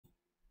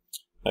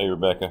Hey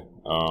Rebecca,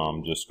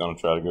 I'm just going to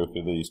try to go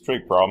through these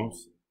trig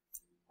problems,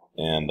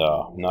 and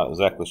not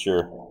exactly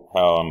sure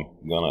how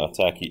I'm going to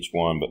attack each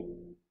one, but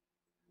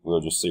we'll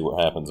just see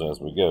what happens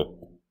as we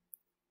go.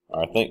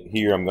 I think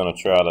here I'm going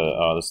to try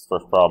to, this is the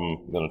first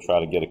problem, I'm going to try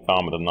to get a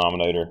common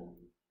denominator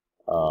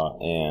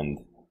and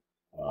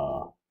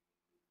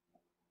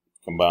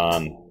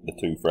combine the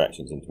two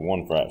fractions into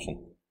one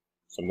fraction.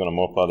 So I'm going to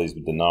multiply these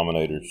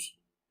denominators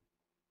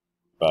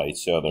by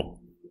each other.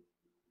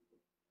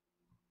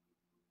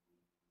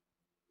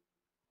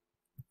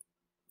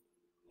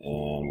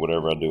 And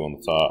whatever I do on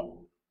the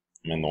top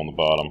and on the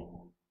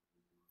bottom,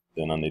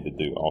 then I need to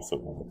do also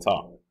on the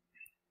top,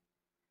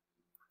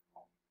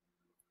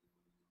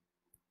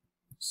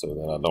 so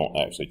that I don't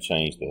actually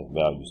change the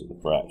values of the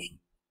fraction.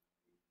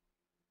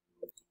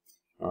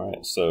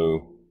 Alright,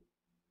 so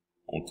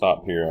on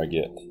top here I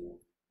get,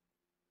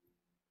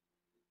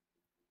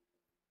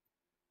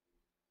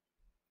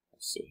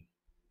 let's see,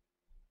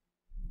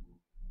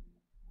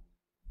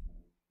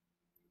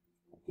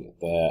 I get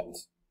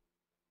that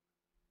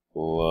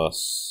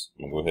plus,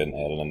 I'm going to go ahead and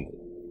add it in.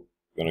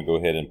 I'm going to go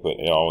ahead and put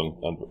it all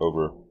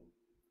over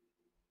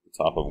the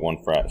top of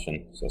one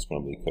fraction. So that's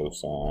going to be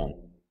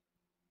cosine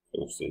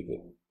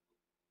cosecant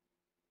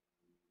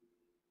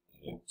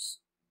x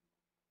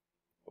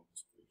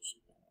plus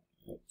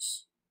cosine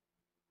x.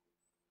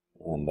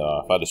 And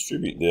if I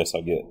distribute this,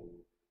 I get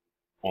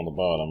on the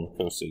bottom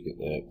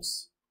cosecant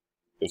x,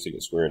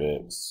 cosecant squared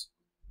x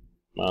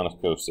minus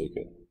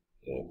cosecant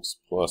x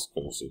plus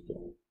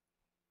cosecant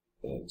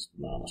x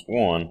minus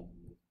 1.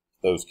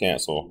 Those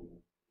cancel,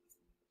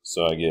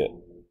 so I get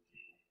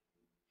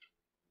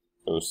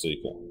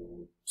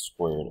cosecant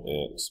squared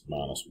x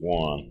minus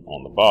 1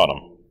 on the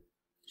bottom.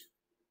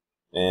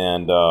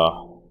 And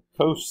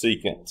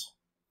cosecant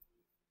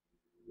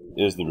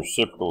is the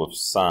reciprocal of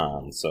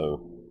sine.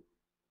 So,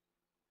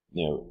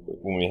 you know,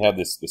 when we have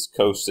this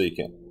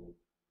cosecant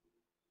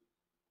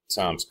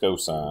times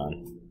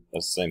cosine,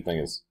 that's the same thing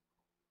as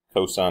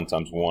cosine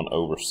times 1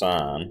 over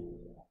sine,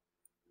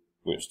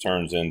 which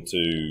turns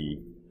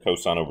into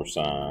cosine over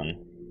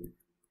sine,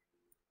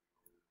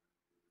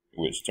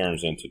 which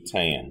turns into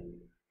cotan.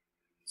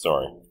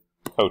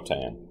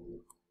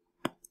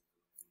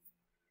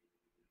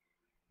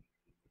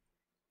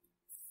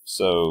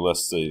 So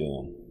let's see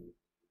then.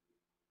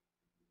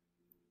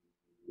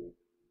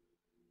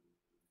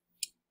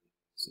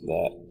 So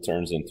that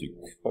turns into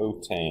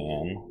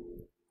cotan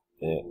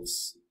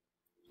x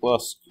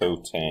plus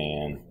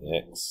cotan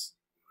x.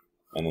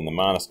 And then the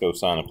minus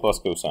cosine and plus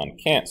cosine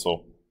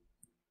cancel.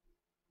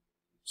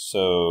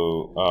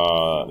 So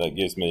that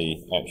gives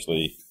me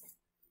actually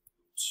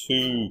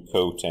 2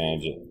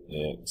 cotangent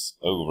x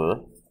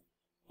over,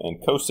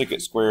 and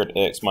cosecant squared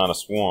x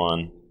minus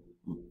 1,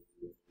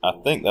 I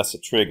think that's a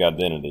trig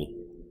identity,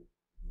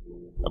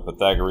 a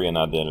Pythagorean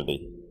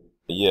identity.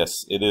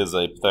 Yes, it is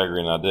a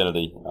Pythagorean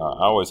identity.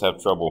 I always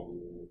have trouble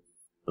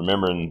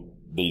remembering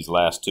these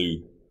last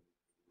two.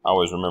 I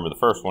always remember the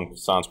first one,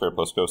 sine squared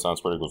plus cosine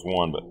squared equals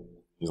 1, but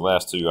these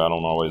last two, I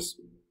don't always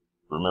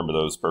remember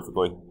those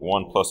perfectly.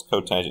 1 plus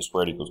cotangent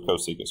squared equals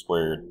cosecant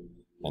squared,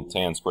 and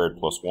tan squared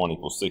plus 1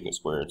 equals secant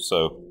squared.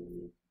 So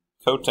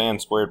cotan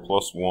squared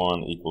plus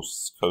 1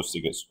 equals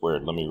cosecant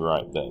squared. Let me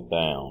write that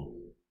down.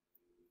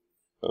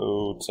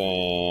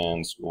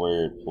 Cotan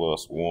squared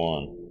plus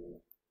 1.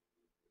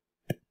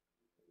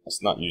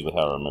 That's not usually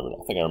how I remember it.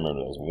 I think I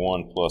remember it as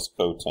 1 plus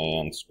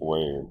cotan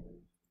squared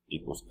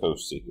equals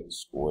cosecant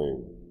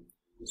squared.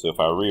 So if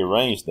I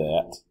rearrange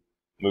that,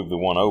 move the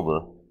 1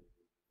 over,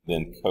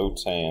 then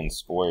cotan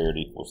squared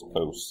equals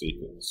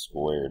cosecant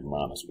squared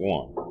minus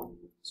 1.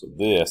 So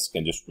this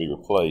can just be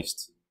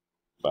replaced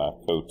by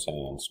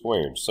cotan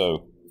squared.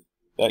 So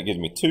that gives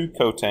me 2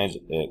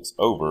 cotangent x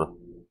over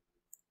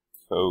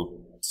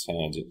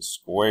cotangent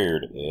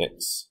squared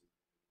x.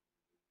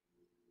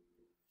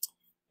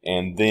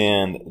 And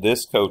then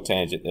this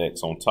cotangent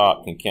x on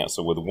top can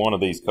cancel with one of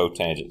these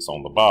cotangents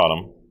on the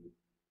bottom.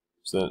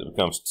 So that it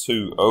becomes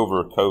 2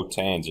 over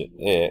cotangent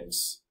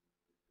x.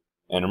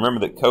 And remember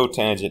that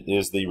cotangent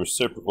is the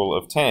reciprocal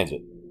of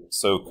tangent.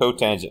 So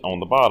cotangent on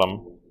the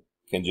bottom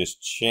can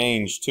just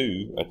change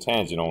to a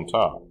tangent on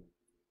top.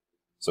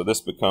 So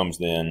this becomes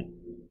then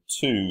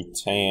 2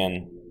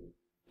 tan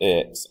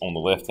x on the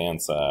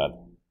left-hand side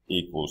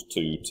equals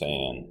 2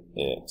 tan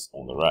x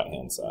on the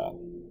right-hand side.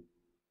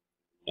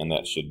 And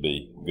that should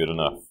be good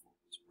enough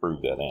to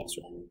prove that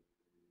answer.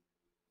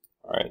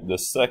 Alright, the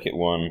second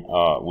one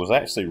was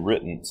actually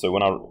written, so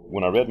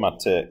when I read my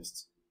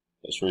text,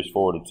 it's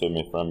forwarded to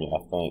me from you,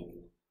 I think.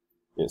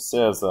 It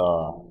says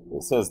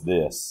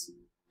this,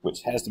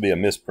 which has to be a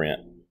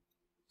misprint.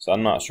 So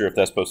I'm not sure if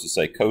that's supposed to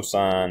say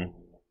cosine,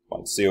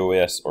 like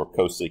COS, or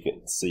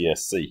cosecant,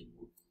 CSC.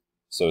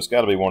 So it's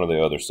got to be one or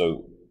the other.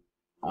 So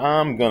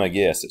I'm going to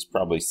guess it's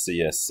probably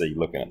CSC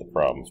looking at the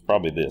problem. It's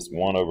probably this,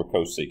 1 over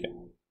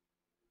cosecant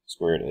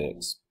squared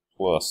x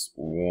plus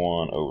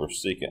 1 over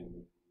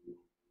secant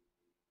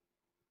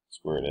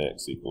squared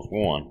x equals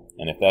 1.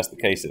 And if that's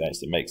the case, it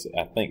actually makes it,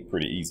 I think,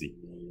 pretty easy,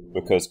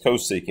 because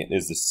cosecant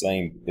is the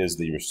same, is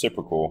the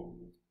reciprocal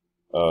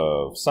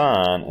of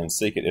sine, and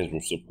secant is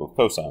reciprocal of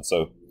cosine.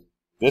 So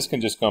this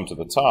can just come to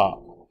the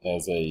top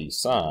as a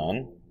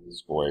sine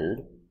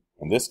squared,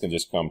 and this can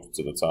just come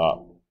to the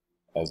top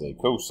as a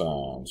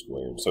cosine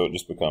squared. So it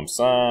just becomes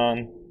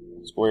sine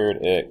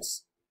squared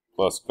x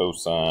plus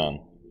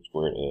cosine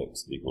squared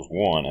x equals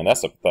 1, and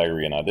that's a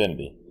Pythagorean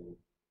identity.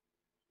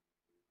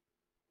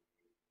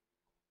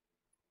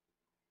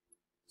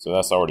 So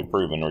that's already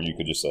proven, or you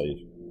could just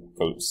say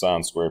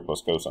sine squared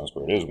plus cosine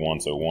squared is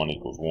 1, so 1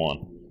 equals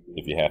 1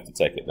 if you have to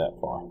take it that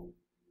far.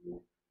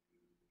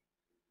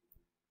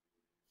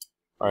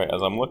 Alright,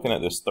 as I'm looking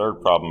at this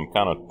third problem, I'm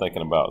kind of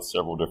thinking about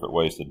several different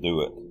ways to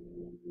do it.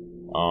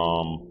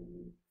 I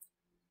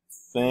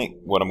think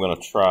what I'm going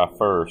to try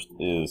first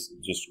is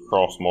just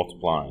cross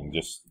multiplying.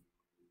 Just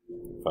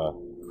if I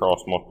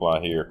cross multiply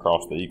here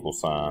across the equal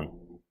sign,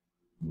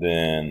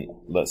 then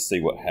let's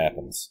see what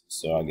happens.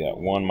 So I got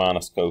 1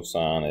 minus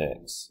cosine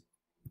x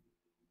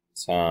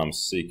times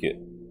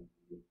secant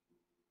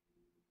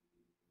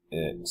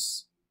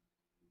x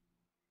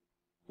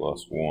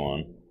plus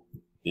 1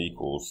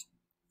 equals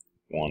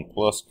 1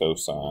 plus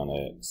cosine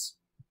x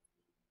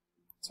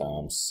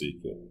times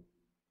secant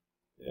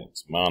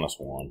x minus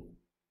 1.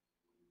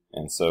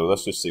 And so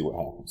let's just see what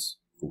happens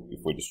if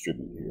we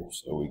distribute here.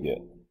 So we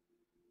get,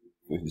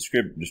 if we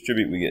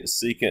distribute, we get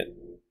secant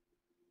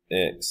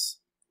x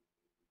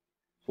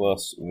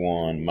plus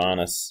 1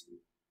 minus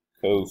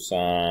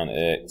cosine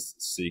x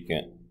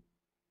secant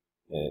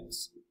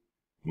x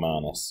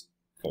minus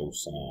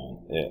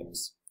cosine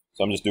x.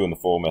 So I'm just doing the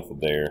full method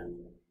there.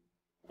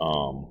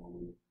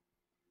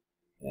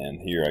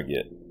 And here I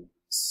get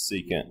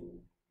secant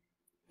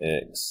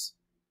x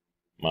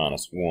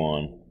minus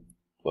 1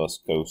 plus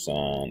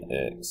cosine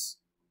x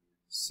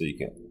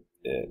secant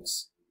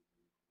x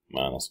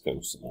minus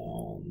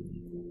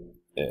cosine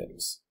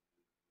x.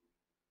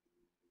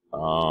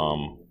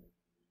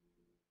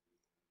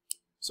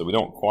 So we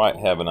don't quite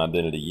have an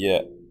identity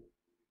yet.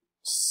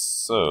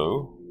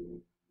 So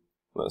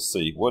let's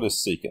see, what is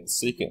secant?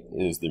 Secant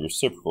is the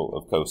reciprocal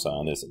of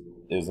cosine,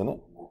 isn't it?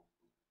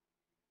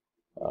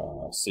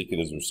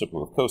 Secant is the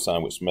reciprocal of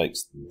cosine, which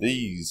makes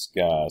these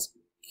guys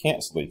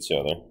cancel each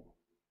other,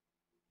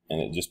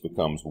 and it just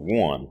becomes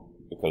 1,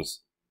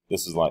 because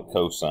this is like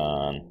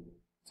cosine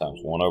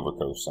times 1 over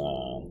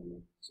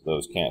cosine, so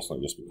those cancel,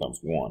 it just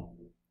becomes 1.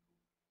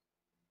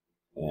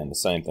 And the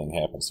same thing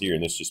happens here,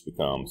 and this just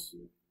becomes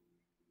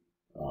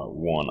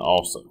 1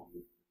 also.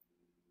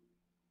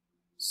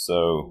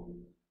 So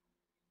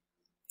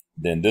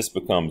then this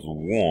becomes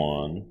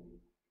 1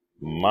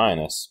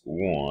 minus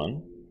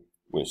 1,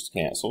 which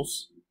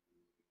cancels.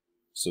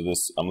 So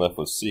this, I'm left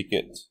with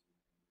secant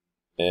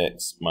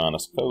x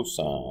minus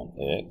cosine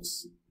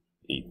x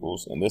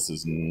equals, and this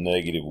is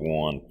negative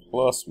 1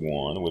 plus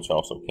 1, which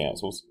also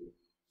cancels.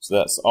 So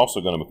that's also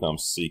going to become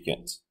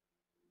secant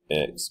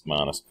x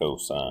minus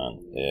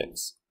cosine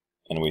x,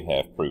 and we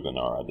have proven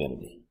our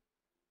identity.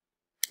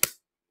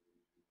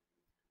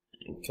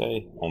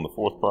 Okay, on the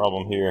fourth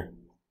problem here,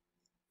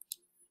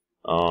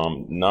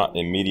 not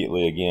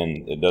immediately,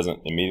 again, it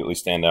doesn't immediately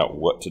stand out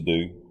what to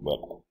do, but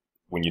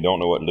when you don't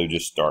know what to do,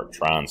 just start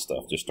trying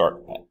stuff. Just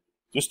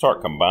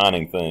start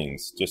combining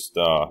things. Just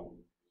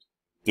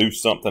do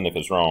something if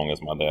it's wrong,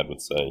 as my dad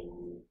would say.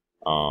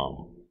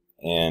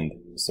 And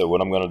so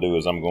what I'm going to do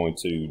is I'm going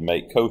to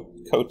make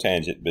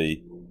cotangent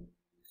be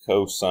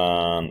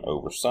cosine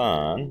over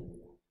sine,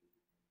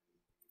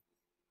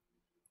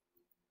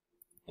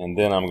 and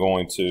then I'm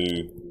going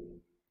to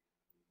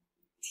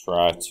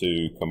try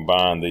to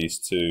combine these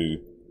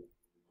two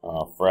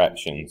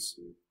fractions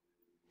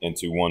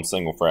into one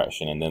single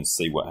fraction and then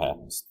see what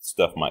happens.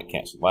 Stuff might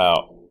cancel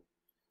out,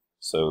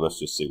 so let's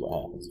just see what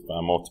happens. If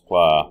I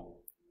multiply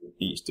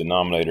each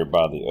denominator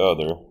by the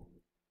other,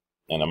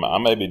 and I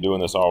may be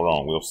doing this all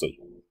wrong, we'll see.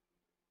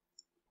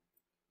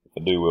 If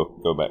I do, we'll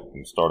go back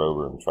and start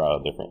over and try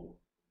a different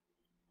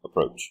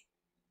approach.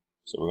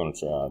 So we're going to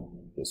try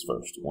this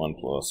first. 1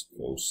 plus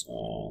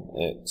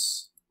cosine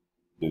x.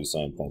 Do the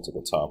same thing to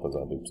the top as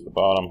I do to the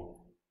bottom,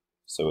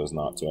 so as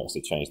not to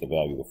actually change the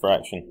value of the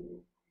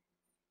fraction.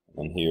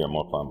 And here I'm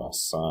multiplying by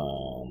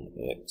sine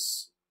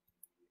x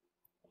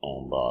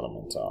on bottom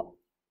and top.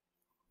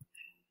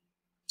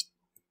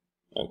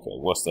 Okay,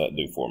 what's that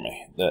do for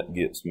me? That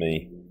gives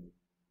me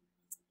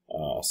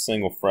a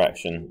single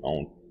fraction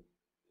on,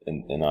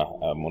 and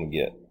I'm going to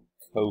get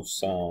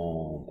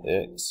cosine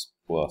x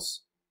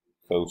plus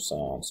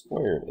cosine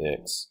squared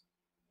x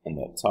in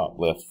that top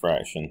left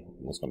fraction.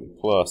 And it's going to be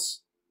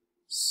plus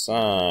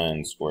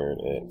sine squared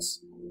x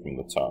from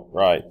the top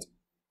right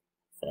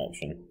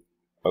fraction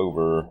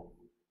over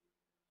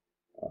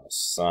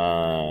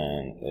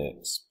sine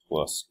x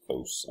plus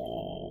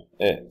cosine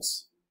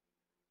x.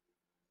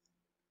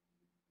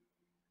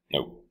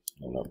 Nope,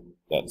 no,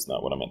 that's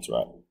not what I meant to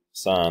write.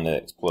 Sine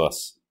x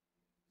plus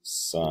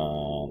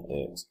sine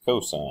x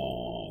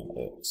cosine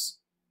x.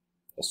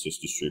 That's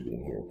just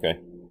distributing here, okay?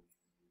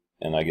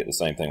 And I get the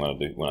same thing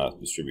when I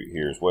distribute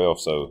here as well,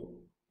 so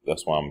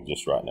that's why I'm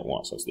just writing it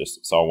once. So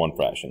it's all one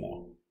fraction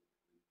now.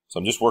 So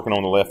I'm just working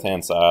on the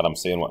left-hand side. I'm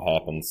seeing what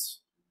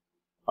happens.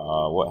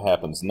 what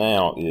happens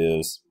now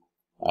is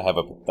I have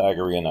a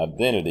Pythagorean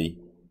identity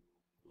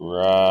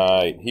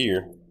right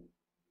here.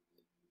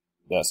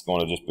 That's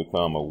going to just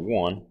become a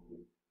 1.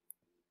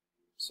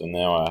 So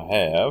now I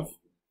have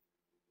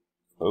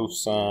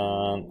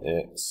cosine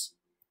x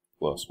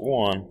plus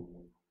 1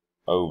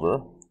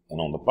 over, and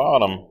on the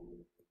bottom,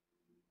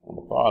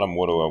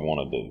 what do I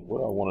want to do? What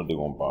do I want to do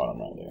on bottom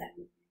right there?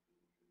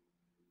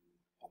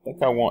 I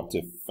think I want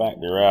to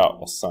factor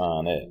out a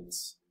sine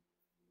x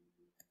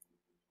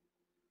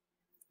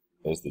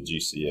as the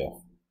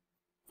GCF.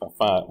 If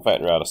I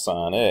factor out a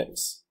sine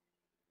x,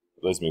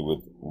 it leaves me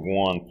with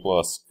 1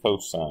 plus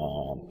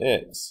cosine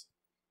x.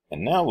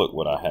 And now look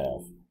what I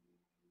have.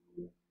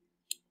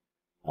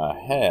 I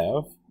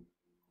have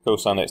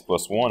cosine x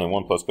plus 1 and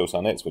 1 plus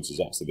cosine x, which is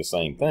actually the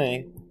same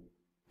thing.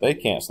 They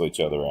cancel each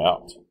other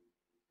out.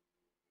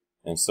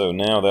 And so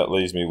now that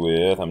leaves me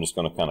with, I'm just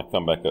going to kind of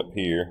come back up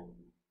here,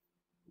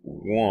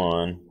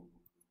 1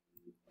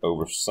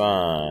 over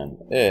sine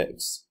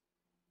x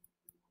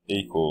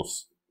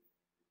equals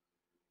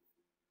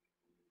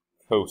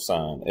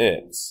cosine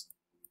x.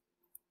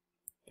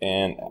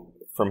 And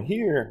from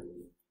here,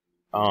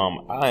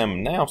 I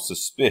am now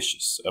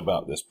suspicious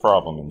about this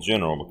problem in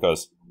general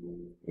because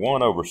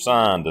 1 over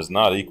sine does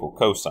not equal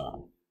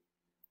cosine.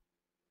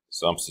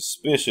 So I'm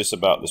suspicious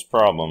about this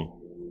problem.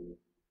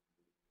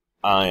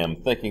 I am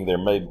thinking there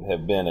may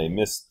have been a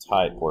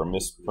mistype or a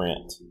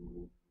misprint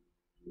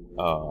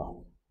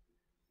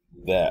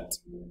that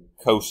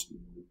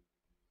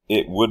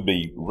it would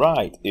be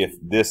right if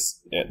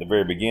this at the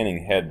very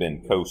beginning had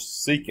been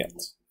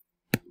cosecant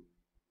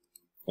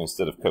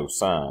instead of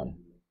cosine.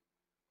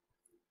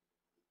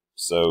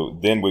 So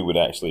then we would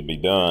actually be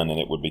done and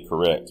it would be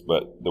correct.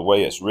 But the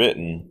way it's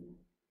written,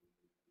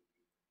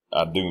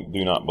 I do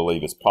not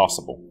believe it's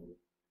possible.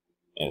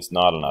 And it's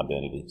not an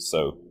identity.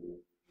 So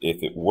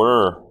if it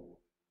were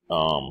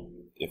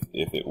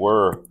if it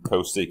were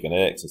cosecant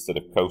x instead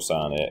of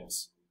cosine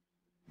x,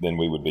 then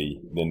we would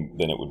be then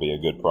it would be a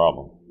good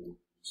problem.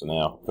 So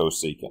now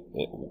cosecant,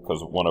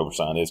 because 1 over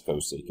sine is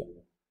cosecant.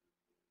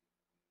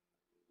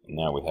 And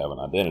now we have an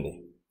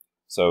identity.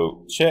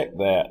 So check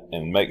that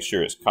and make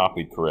sure it's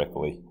copied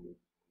correctly.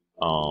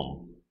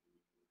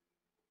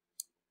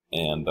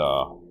 And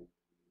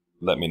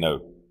let me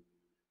know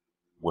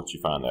what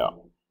you find out.